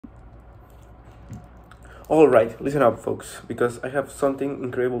Alright, listen up folks, because I have something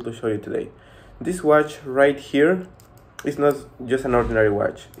incredible to show you today. This watch right here is not just an ordinary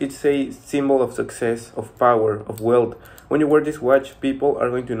watch. It's a symbol of success, of power, of wealth. When you wear this watch, people are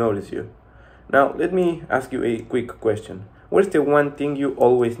going to notice you. Now, let me ask you a quick question. What is the one thing you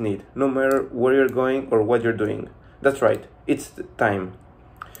always need, no matter where you're going or what you're doing? That's right, it's the time.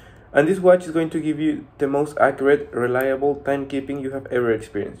 And this watch is going to give you the most accurate, reliable timekeeping you have ever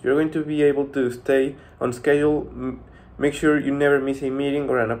experienced. You're going to be able to stay on schedule, make sure you never miss a meeting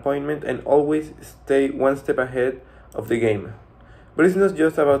or an appointment, and always stay one step ahead of the game. But it's not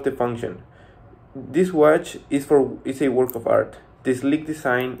just about the function. This watch is a work of art. The sleek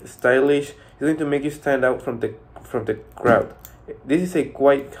design, stylish, is going to make you stand out from the crowd. This is a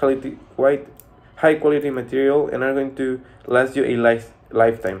quite high quality material and are going to last you a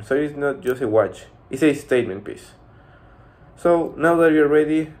lifetime. So it's not just a watch, it's a statement piece. So now that you're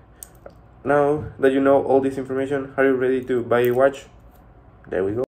ready, now that you know all this information, are you ready to buy a watch? There we go.